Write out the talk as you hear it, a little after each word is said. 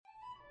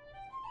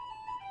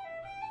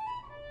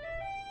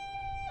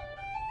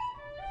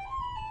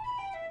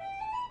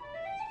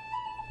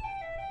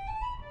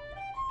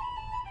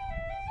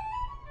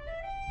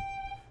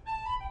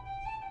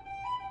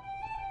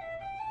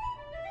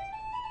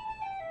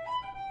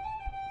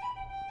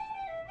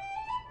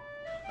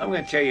I'm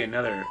going to tell you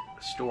another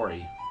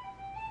story.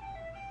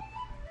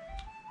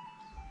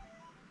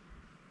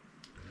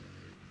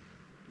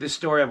 This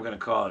story I'm going to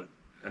call it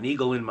An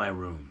Eagle in My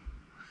Room.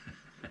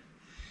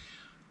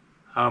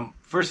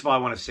 First of all, I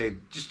want to say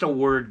just a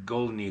word,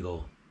 golden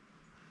eagle.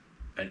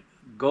 A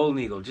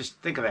golden eagle,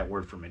 just think of that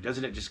word for a minute.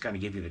 Doesn't it just kind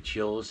of give you the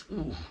chills?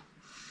 Ooh.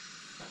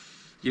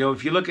 You know,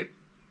 if you look at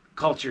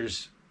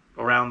cultures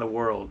around the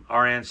world,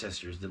 our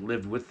ancestors that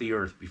lived with the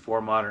earth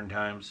before modern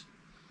times,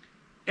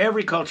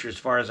 every culture, as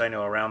far as I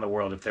know, around the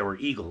world, if there were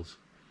eagles,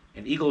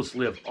 and eagles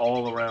live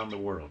all around the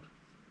world,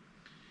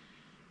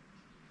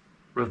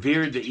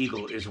 revered the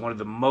eagle is one of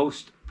the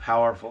most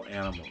powerful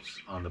animals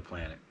on the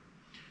planet.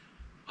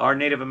 Our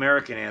Native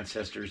American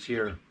ancestors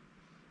here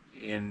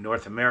in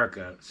North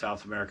America,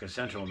 South America,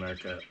 Central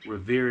America,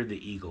 revered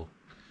the eagle.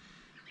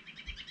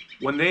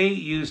 When they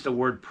used the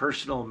word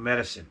personal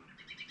medicine,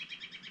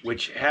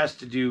 which has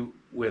to do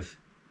with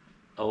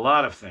a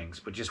lot of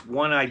things, but just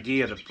one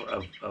idea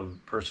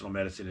of personal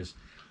medicine is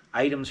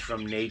items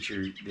from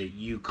nature that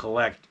you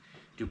collect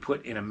to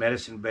put in a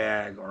medicine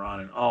bag or on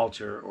an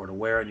altar or to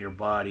wear on your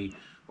body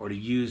or to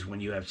use when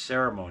you have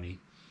ceremony.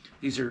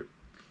 These are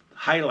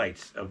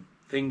highlights of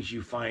things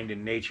you find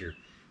in nature,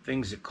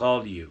 things that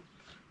call to you,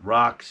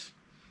 rocks,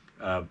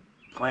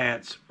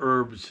 plants,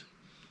 herbs,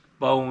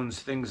 bones,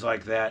 things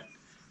like that.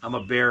 I'm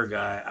a bear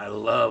guy. I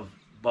love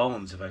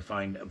bones. If I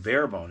find a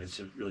bear bone, it's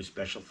a really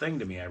special thing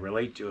to me. I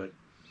relate to it.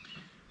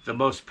 The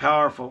most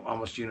powerful,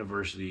 almost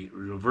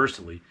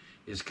universally,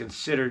 is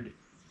considered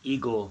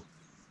eagle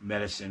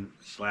medicine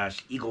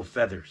 / eagle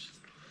feathers.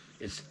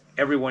 It's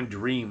everyone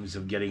dreams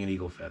of getting an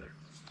eagle feather.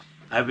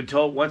 I've been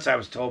told, once I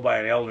was told by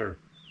an elder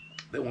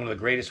that one of the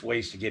greatest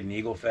ways to get an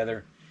eagle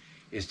feather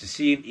is to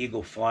see an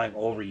eagle flying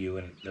over you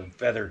and the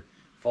feather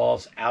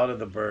falls out of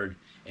the bird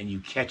and you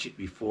catch it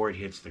before it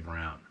hits the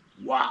ground.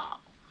 Wow!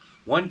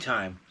 One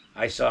time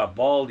I saw a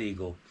bald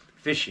eagle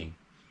fishing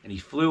and he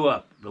flew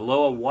up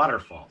below a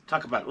waterfall.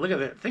 Look at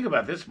that. Think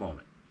about this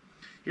moment.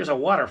 Here's a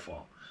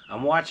waterfall.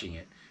 I'm watching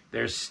it.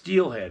 There's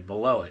steelhead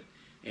below it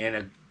and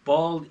a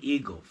bald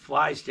eagle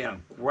flies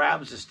down,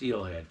 grabs the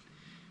steelhead,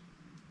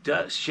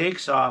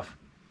 shakes off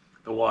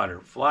the water,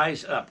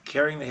 flies up,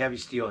 carrying the heavy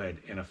steelhead,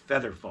 and a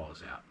feather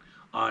falls out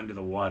onto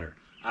the water.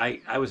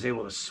 I was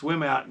able to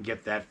swim out and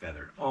get that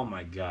feather. Oh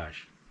my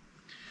gosh.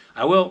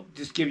 I will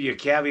just give you a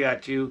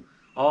caveat too.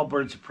 All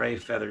birds of prey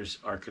feathers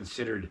are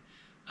considered,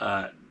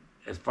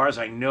 as far as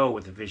I know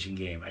with the fishing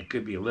game, it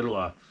could be a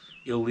little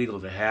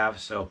illegal to have.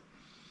 So,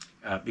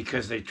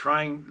 because the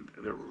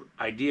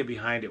idea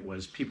behind it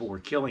was people were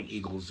killing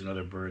eagles and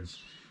other birds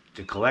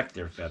to collect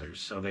their feathers.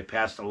 So they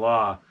passed a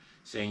law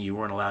saying you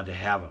weren't allowed to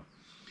have them.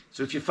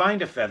 So if you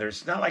find a feather,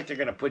 it's not like they're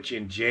going to put you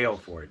in jail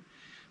for it,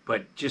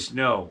 but just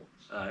know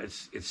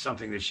it's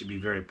something that should be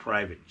very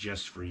private,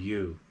 just for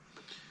you.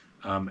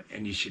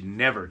 And you should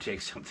never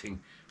take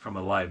something from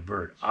a live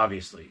bird.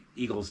 Obviously,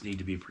 eagles need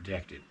to be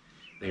protected.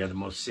 They are the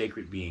most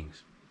sacred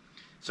beings.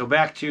 So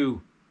back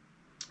to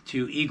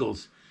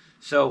eagles.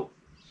 So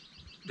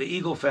the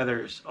eagle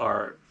feathers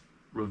are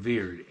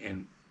revered,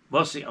 and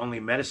mostly only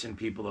medicine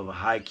people of a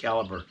high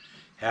caliber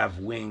have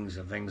wings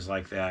and things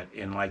like that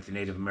in like the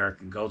Native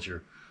American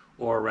culture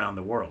or around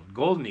the world.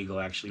 Golden eagle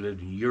actually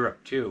lived in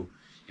Europe too,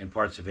 in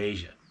parts of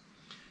Asia.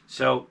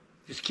 So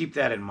just keep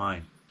that in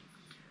mind.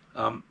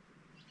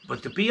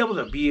 But to be able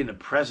to be in the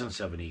presence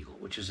of an eagle,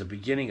 which is the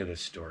beginning of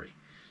this story,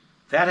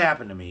 that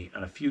happened to me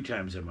on a few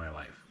times in my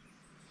life.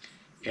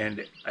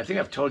 And I think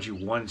I've told you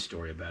one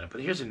story about it,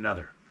 but here's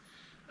another.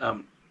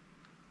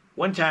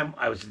 One time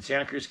I was in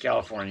Santa Cruz,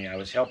 California. I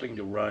was helping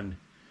to run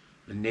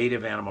the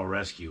Native Animal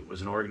Rescue. It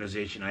was an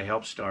organization I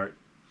helped start,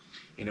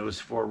 and it was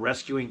for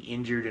rescuing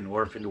injured and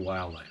orphaned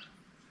wildlife.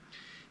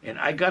 And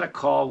I got a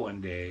call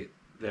one day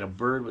that a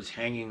bird was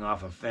hanging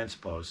off a fence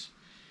post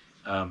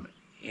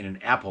in an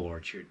apple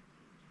orchard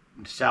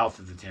south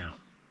of the town.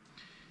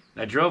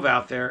 And I drove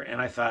out there,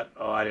 and I thought,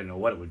 I didn't know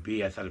what it would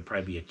be. I thought it'd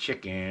probably be a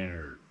chicken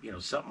or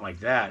something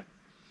like that,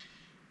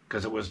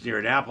 because it was near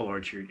an apple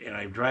orchard. And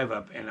I drive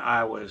up, and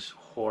I was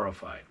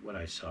horrified what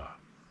I saw.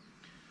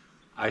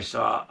 I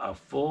saw a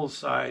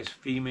full-size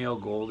female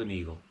golden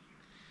eagle.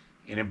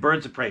 And in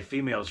birds of prey,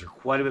 females are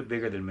quite a bit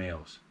bigger than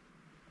males,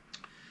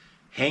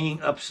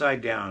 hanging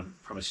upside down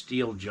from a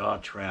steel jaw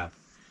trap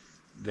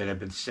that had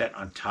been set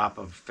on top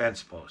of a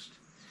fence post.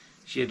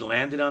 She had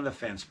landed on the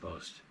fence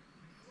post,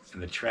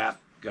 and the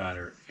trap got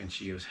her, and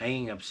she was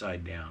hanging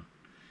upside down,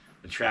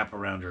 the trap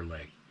around her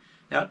leg.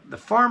 Now, the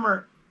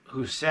farmer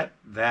who set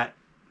that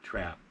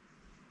trap,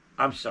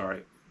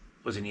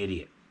 was an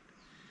idiot.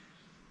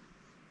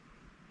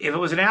 If it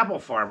was an apple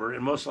farmer,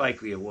 and most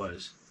likely it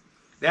was,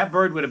 that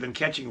bird would have been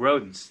catching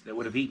rodents that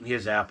would have eaten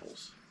his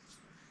apples.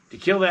 To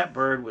kill that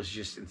bird was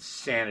just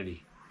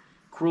insanity,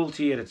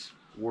 cruelty at its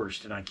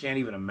worst, and I can't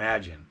even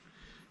imagine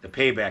the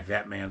payback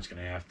that man's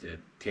going to have to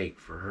take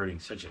for hurting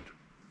such a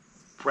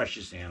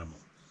precious animal.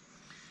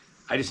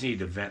 I just needed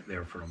to vent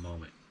there for a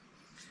moment.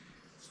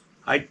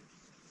 I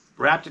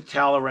wrapped a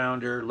towel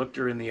around her, looked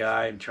her in the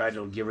eye, and tried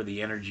to give her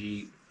the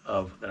energy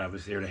of that I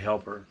was there to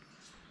help her.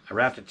 I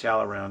wrapped a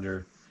towel around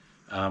her.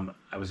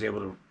 I was able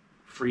to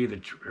free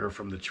her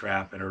from the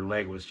trap, and her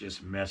leg was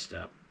just messed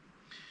up.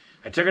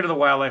 I took her to the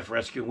wildlife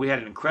rescue. We had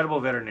an incredible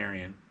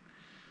veterinarian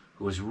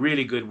who was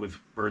really good with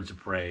birds of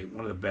prey,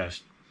 one of the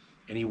best.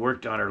 And he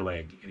worked on her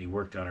leg, and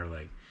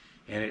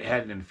it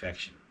had an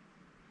infection.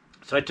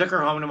 So I took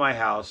her home to my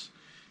house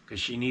because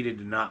she needed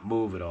to not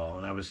move at all.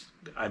 And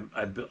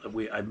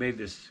I made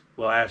this.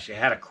 Well, I actually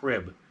had a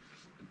crib,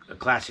 a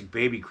classic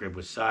baby crib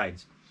with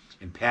sides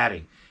and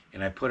padding,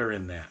 and I put her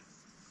in that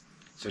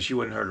so she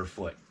wouldn't hurt her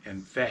foot.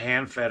 And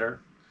hand fed her,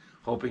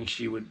 hoping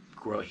she would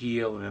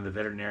heal, and then the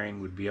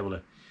veterinarian would be able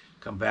to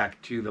come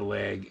back to the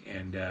leg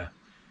and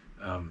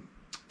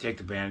take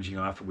the bandaging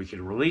off, and we could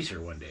release her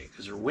one day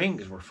because her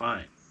wings were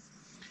fine,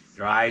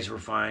 her eyes were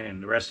fine,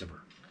 and the rest of her.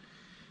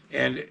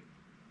 And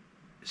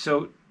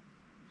so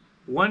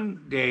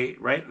one day,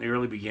 right in the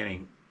early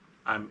beginning,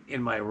 I'm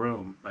in my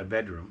room, my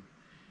bedroom,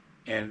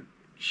 and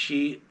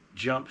she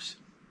jumps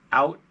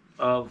out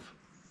of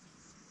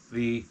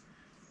the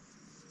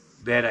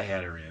bed I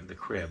had her in, the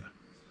crib,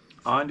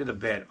 onto the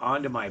bed,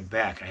 onto my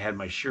back. I had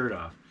my shirt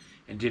off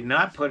and did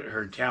not put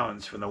her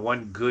talons from the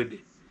one good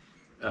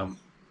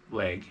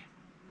leg.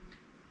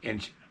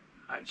 And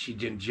she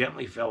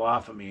gently fell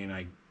off of me, and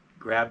I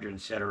grabbed her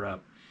and set her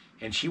up.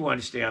 And she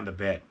wanted to stay on the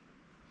bed.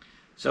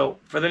 So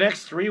for the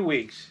next 3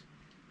 weeks,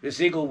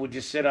 this eagle would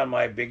just sit on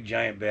my big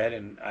giant bed,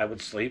 and I would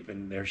sleep,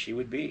 and there she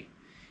would be.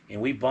 And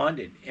we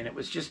bonded. And it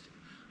was just,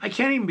 I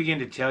can't even begin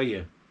to tell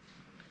you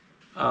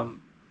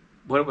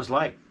what it was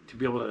like to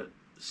be able to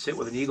sit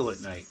with an eagle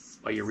at night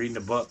while you're reading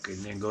a book, and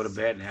then go to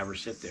bed and have her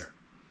sit there.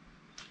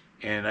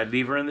 And I'd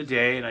leave her in the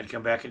day, and I'd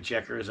come back and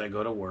check her as I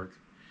go to work.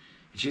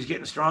 And she was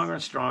getting stronger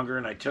and stronger,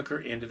 and I took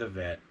her into the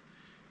vet,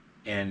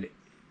 and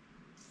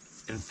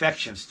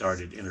infection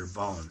started in her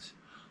bones.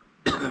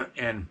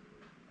 And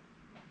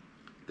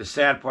the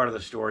sad part of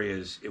the story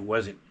is it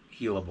wasn't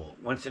healable.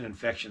 Once an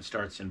infection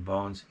starts in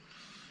bones,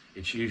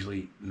 it's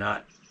usually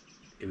not,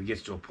 if it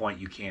gets to a point,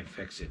 you can't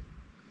fix it.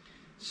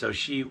 So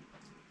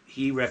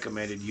he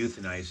recommended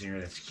euthanizing her.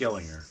 That's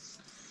killing her.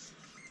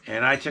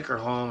 And I took her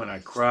home, and I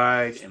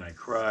cried, and I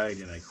cried,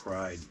 and I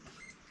cried.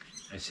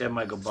 I said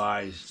my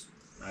goodbyes.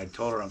 I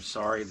told her I'm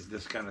sorry that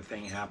this kind of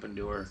thing happened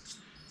to her.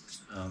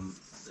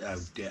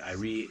 I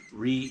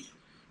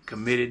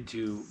recommitted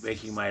to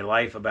making my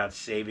life about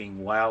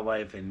saving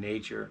wildlife and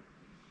nature.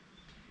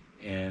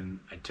 And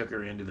I took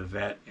her into the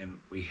vet, and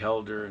we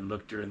held her and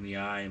looked her in the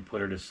eye and put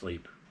her to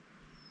sleep.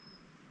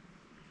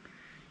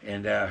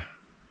 And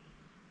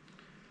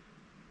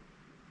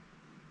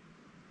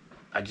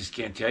I just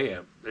can't tell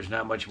you. There's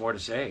not much more to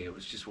say. It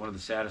was just one of the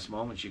saddest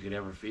moments you could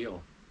ever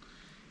feel.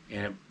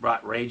 And it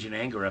brought rage and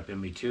anger up in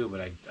me too, but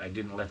I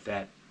didn't let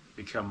that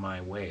become my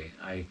way.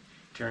 I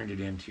turned it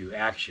into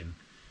action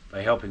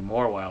by helping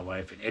more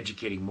wildlife and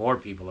educating more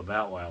people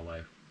about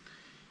wildlife.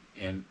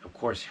 And, of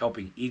course,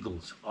 helping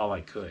eagles all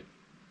I could.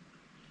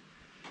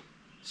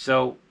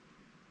 So,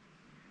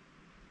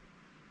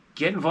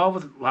 get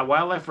involved with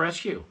wildlife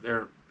rescue.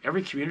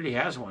 Every community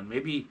has one.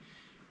 Maybe,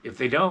 if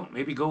they don't,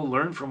 maybe go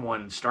learn from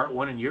one and start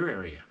one in your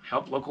area.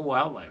 Help local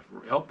wildlife.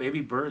 Help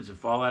baby birds that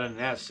fall out of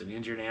nests and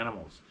injured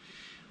animals.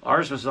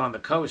 Ours was on the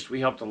coast. We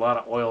helped a lot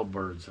of oil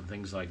birds and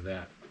things like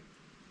that.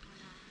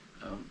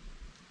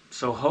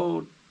 So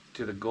ho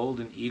to the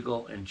golden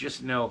eagle, and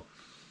just know,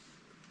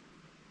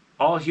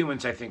 all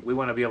humans, I think, we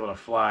want to be able to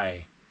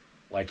fly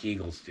like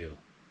eagles do,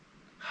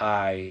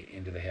 high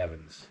into the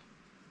heavens.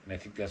 And I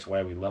think that's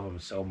why we love them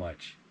so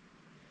much.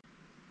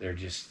 They're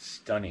just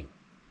stunning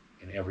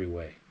in every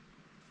way.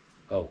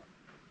 Ho.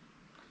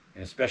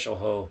 And a special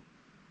ho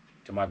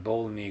to my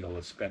golden eagle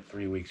that spent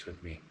 3 weeks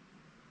with me.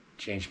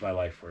 Changed my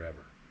life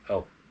forever.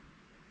 Ho.